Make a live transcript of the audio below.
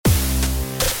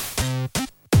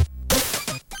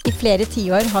I flere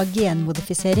tiår har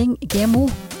genmodifisering, GMO,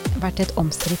 vært et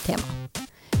omstridt tema.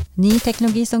 Ny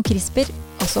teknologi som CRISPR,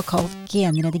 også kalt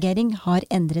genredigering, har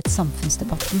endret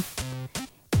samfunnsdebatten.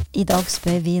 I dag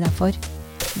spør vi derfor,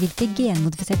 hvilke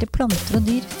genmodifiserte planter og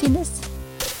dyr finnes?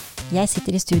 Jeg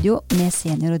sitter i studio med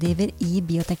seniorrådgiver i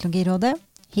Bioteknologirådet,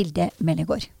 Hilde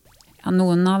Mellegård. Ja,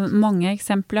 noen av mange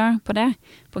eksempler på det,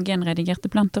 på genredigerte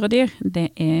planter og dyr, det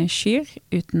er kyr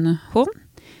uten horn,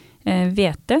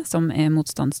 hvete som er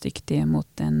motstandsdyktig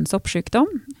mot en soppsykdom,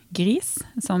 gris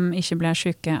som ikke blir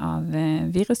syke av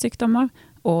virussykdommer,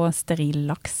 og steril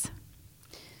laks.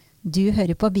 Du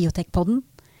hører på Biotekpodden,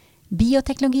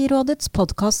 Bioteknologirådets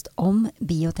podcast om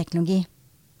bioteknologi.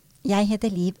 Jeg heter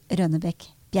Liv Rønnebekk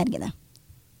Bjergene.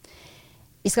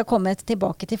 Vi skal komme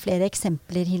tilbake til flere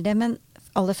eksempler, Hilde, men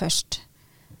aller først.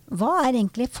 Hva er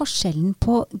egentlig forskjellen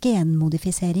på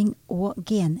genmodifisering og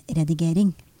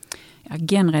genredigering? Ja,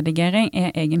 genredigering er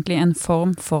egentlig en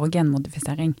form for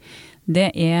genmodifisering.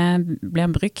 Det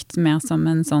blir brukt mer som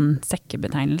en sånn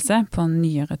sekkebetegnelse på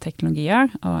nyere teknologier,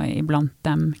 og iblant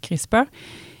dem CRISPR,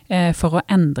 for å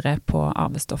endre på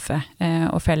arvestoffet.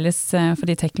 Og felles for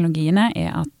de teknologiene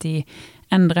er at de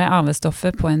endrer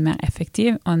arvestoffet på en mer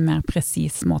effektiv og en mer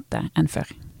presis måte enn før.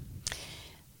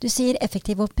 Du sier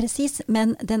effektiv og presis,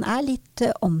 men den er litt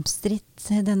omstridt,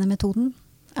 denne metoden,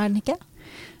 er den ikke?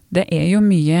 Det er jo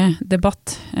mye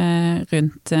debatt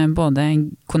rundt både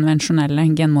konvensjonelle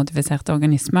genmodifiserte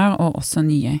organismer og også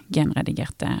nye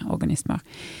genredigerte organismer.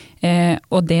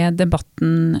 Og det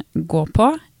debatten går på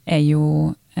er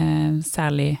jo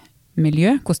særlig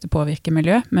miljø, hvordan det påvirker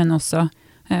miljø, men også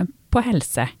på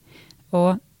helse.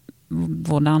 Og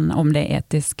om det er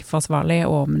etisk forsvarlig,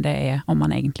 og om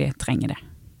man egentlig trenger det.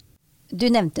 Du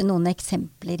nevnte noen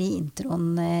eksempler i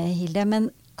introen, Hilde,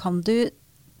 men kan du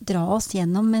dra oss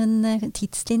gjennom en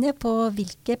tidslinje på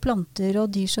hvilke planter og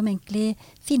dyr som egentlig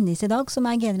finnes i dag, som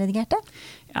er genredigerte?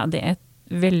 Ja, det er et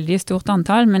veldig stort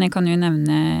antall, men jeg kan jo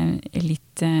nevne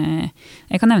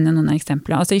noen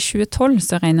eksempler. Altså i 2012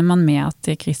 så regner man med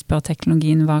at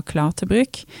CRISPR-teknologien var klar til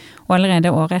bruk, og allerede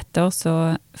året etter så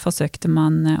forsøkte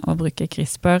man å bruke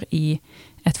CRISPR i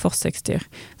et forsøksdyr.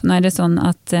 Så nå er det sånn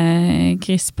at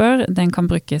CRISPR, den kan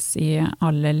brukes i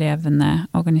alle levende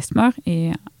organismer,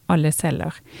 i alle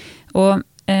celler. Og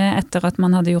etter at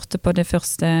man hadde gjort det på det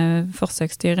første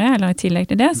forsøksdyret, eller i tillegg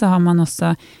til det, så har man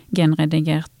også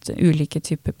genredigert ulike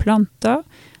typer planter.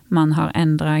 Man har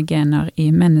endret gener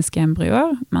i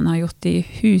menneskeembryoer. Man har gjort det i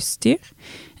husdyr.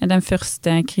 Den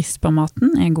første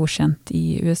CRISPR-maten er godkjent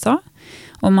i USA.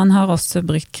 Og man har også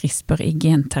brukt CRISPR i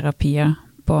genterapier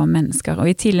på mennesker. Og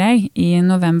i tillegg, i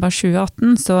november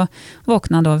 2018, så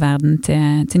våkna da verden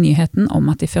til nyheten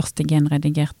om at de første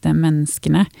genredigerte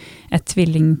menneskene, et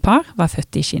tvillingpar, var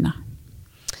født i Kina.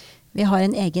 Vi har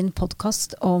en egen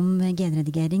podcast om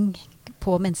genredigering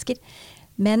på mennesker,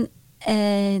 men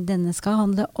denne skal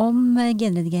handle om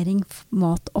genredigering,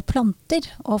 mat og planter.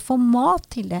 Og for mat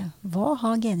til det, hva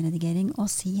har genredigering å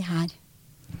si her?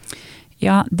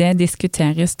 Ja, det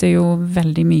diskuteres det jo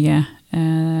veldig mye.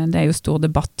 Det er jo stor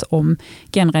debatt om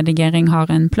genredigering har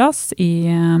en plass i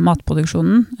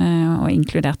matproduksjonen, og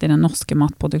inkludert i den norske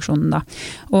matproduksjonen da.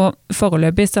 Og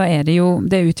foreløpig så er det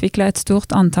utviklet et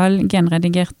stort antall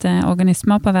genredigerte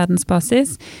organismer på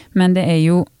verdensbasis, men det er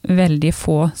jo veldig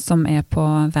få som er på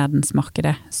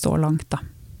verdensmarkedet så langt da.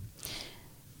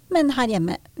 Men her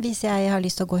hjemme, hvis jeg har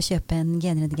lyst til å gå og kjøpe en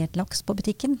genredigert laks på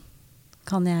butikken,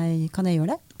 kan jeg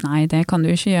gjøre det? Nei, det kan du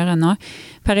ikke gjøre ennå.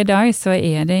 Per i dag så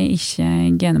er det ikke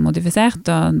genmodifisert,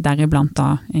 og deriblant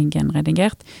da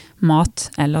genredigert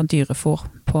mat eller dyrefôr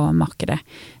på markedet.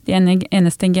 De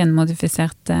eneste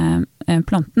genmodifiserte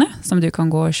plantene som du kan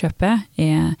gå og kjøpe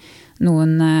er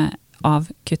noen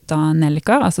avkutta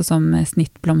nelliker, altså som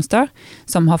snittblomster,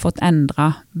 som har fått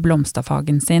endret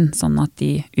blomsterfargen sin, sånn at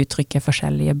de uttrykker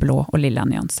forskjellige blå og lilla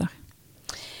nyanser.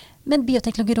 Men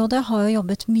Bioteknologirådet har jo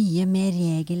jobbet mye med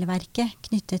regelverket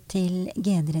knyttet til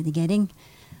genredigering.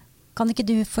 Kan ikke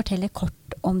du fortelle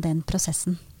kort om den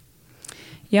prosessen?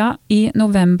 Ja, i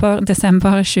desember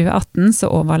 2018 så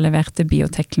overleverte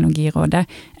Bioteknologirådet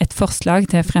et forslag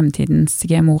til fremtidens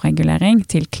GMO-regulering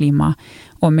til Klima-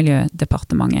 og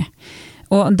Miljødepartementet.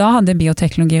 Og da hadde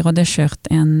Bioteknologirådet kjørt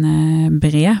en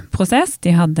bred prosess.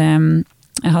 De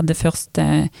hadde først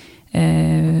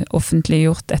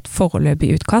offentliggjort et foreløpig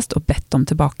utkast og bedt om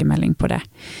tilbakemelding på det.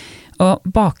 Og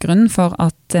bakgrunnen for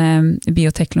at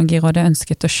Bioteknologirådet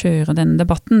ønsket å kjøre denne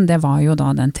debatten, det var jo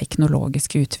da den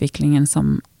teknologiske utviklingen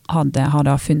som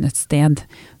hadde funnet sted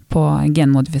på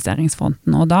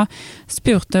genmodifiseringsfronten. Og da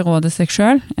spurte rådet seg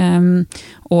selv,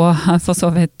 og for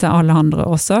så vidt alle andre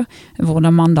også,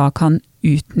 hvordan man da kan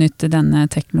utnytte denne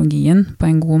teknologien på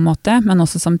en god måte, men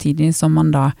også samtidig som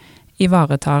man da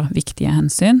ivaretar viktige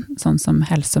hensyn, sånn som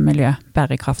helse og miljø,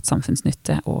 bærekraft,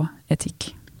 samfunnsnytte og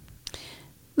etikk.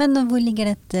 Men hvor ligger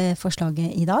dette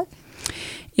forslaget i dag?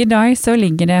 I dag så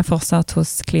ligger det fortsatt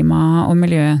hos Klima- og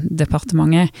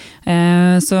miljødepartementet,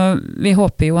 så vi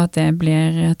håper jo at det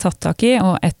blir tatt tak i,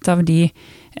 og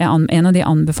en av de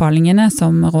anbefalingene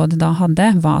som rådet da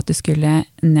hadde, var at det skulle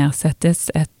nedsettes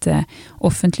et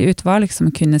offentlig utvalg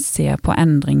som kunne se på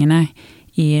endringene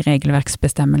i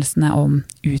regelverksbestemmelsene om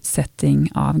utsetting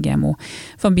av GMO.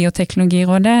 For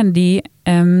Bioteknologirådet,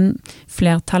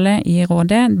 flertallet i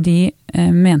rådet, de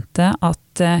mente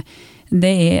at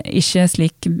det ikke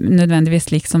nødvendigvis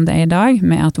slik som det i dag,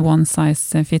 med at one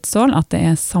size fits all, at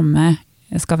det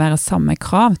skal være samme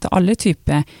krav til alle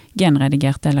typer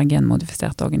genredigerte eller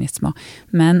genmodifiserte organismer,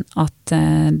 men at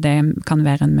det kan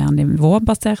være en mer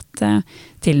nivåbasert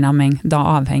tilnærming, da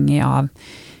avhengig av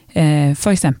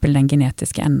for eksempel den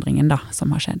genetiske endringen da,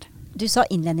 som har skjedd. Du sa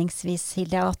innledningsvis,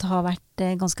 Hilde, at det har vært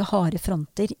ganske harde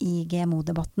fronter i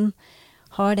GMO-debatten.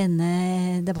 Har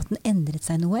denne debatten endret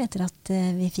seg noe etter at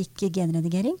vi fikk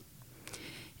genredigering?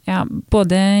 Ja,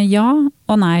 både ja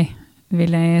og nei,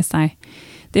 vil jeg si.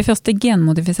 De første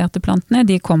genmodifiserte plantene,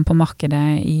 de kom på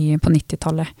markedet på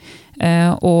 90-tallet,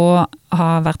 og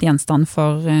har vært gjenstand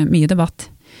for mye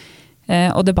debatt.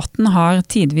 Og debatten har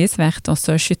tidvis vært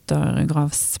også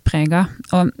skyttergravspreget.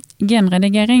 Og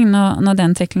genredigering, når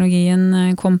den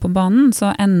teknologien kom på banen,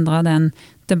 så endret den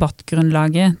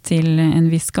debattgrunnlaget til en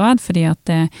viss grad, fordi at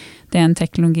det er en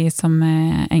teknologi som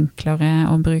er enklere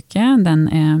å bruke, den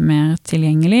er mer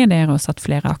tilgjengelig, det er også at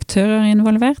flere aktører er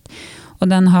involvert, og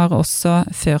den har også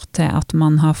ført til at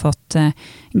man har fått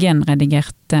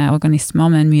genredigerte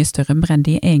organismer med en mye større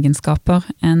bredde i egenskaper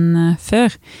enn før,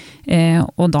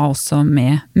 og da også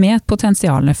med et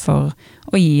potensial for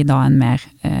å gi da en mer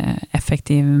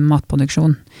effektiv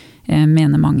matproduksjon,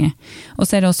 mener mange. Og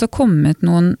så er det også kommet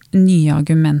noen nye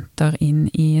argumenter inn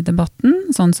i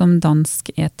debatten, sånn som Dansk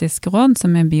etisk råd,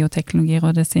 som er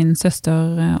Bioteknologirådet sin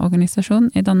søsterorganisasjon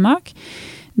i Danmark.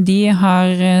 De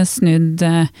har snudd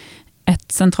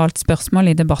et sentralt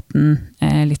spørsmål i debatten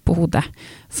litt på hodet.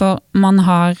 For man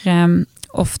har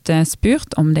ofte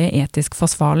spurt om det er etisk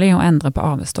forsvarlig å endre på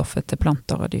arvestoffet til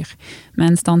planter og dyr.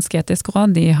 Mens Dansk etisk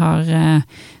råd, de har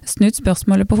snudd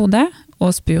spørsmålet på hodet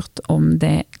og spurt om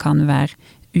det kan være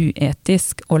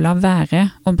uetisk å la være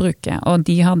å bruke. Og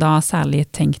de har da særlig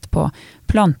tenkt på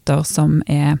planter som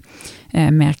er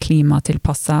mer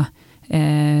klimatilpasset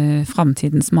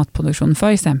framtidens matproduksjon,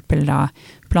 for eksempel da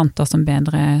planter som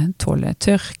bedre tåler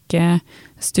tørke,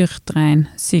 styrtregn,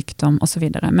 sykdom og så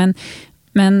videre. Men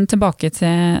tilbake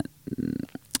til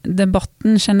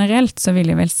debatten generelt, så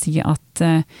vil jeg vel si at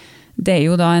det er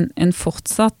jo da en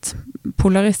fortsatt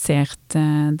polarisert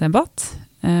debatt,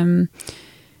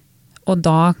 og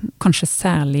da kanskje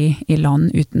særlig i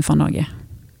land utenfor Norge.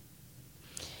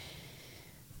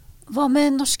 Hva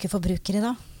med norske forbrukere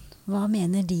da? Hva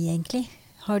mener de egentlig?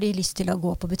 Har de lyst til å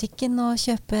gå på butikken og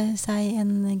kjøpe seg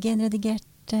en genredigert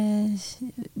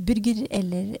burger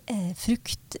eller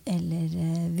frukt eller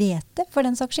hvete for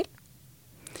den saks skyld?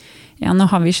 Ja, nå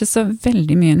har vi ikke så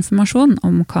veldig mye informasjon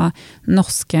om hva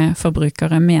norske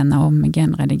forbrukere mener om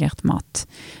genredigert mat,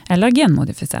 eller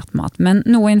genmodifisert mat, men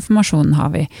noe informasjon har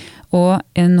vi. Og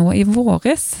nå i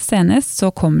våres senest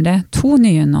så kom det 2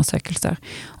 nye undersøkelser.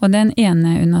 Og den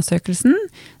ene undersøkelsen,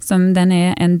 som den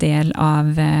er en del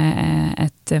av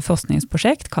et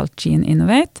forskningsprosjekt kalt Gene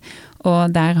Innovate,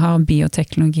 og der har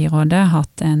Bioteknologirådet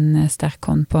hatt en sterk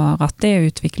hånd på rattet i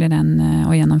å utvikle den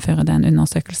og gjennomføre den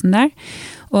undersøkelsen der.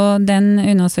 Og den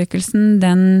undersøkelsen,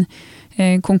 den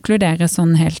konkluderer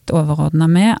sånn helt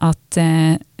overordnet med at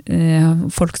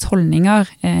folks holdninger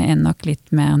er nok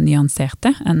litt mer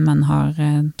nyanserte enn man har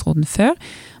trodd før.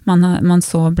 Man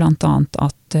så blant annet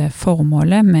at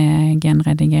formålet med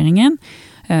genredigeringen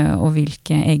og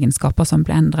hvilke egenskaper som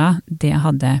ble endret, det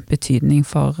hadde betydning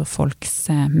for folks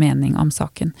mening om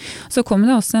saken. Så kom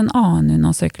det også en annen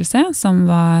undersøkelse som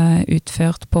var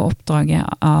utført på oppdraget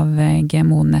av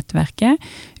GMO-nettverket,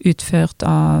 utført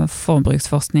av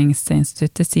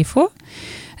Forbruksforskningsinstituttet SIFO.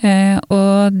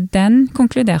 Og den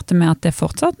konkluderte med at det er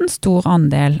fortsatt en stor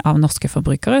andel av norske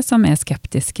forbrukere som er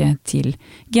skeptiske til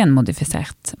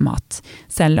genmodifisert mat.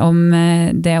 Selv om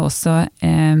det også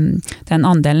den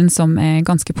andelen som er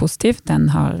ganske positiv, den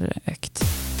har økt.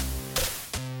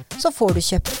 Så får du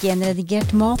kjøpt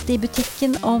genredigert mat i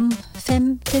butikken om 5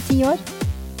 til 10 år.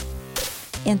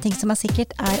 En ting som er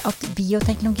sikkert er at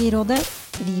Bioteknologirådet,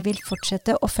 vi vil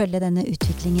fortsette å følge denne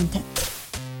utviklingen tett.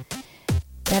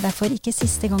 Det derfor ikke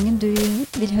siste gangen du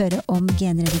vil høre om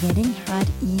genredigering her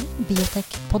i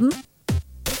Biotek-podden.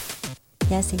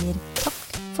 Jeg sier takk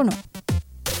for nå.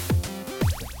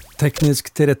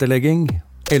 Teknisk tilrettelegging,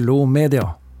 LO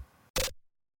Media.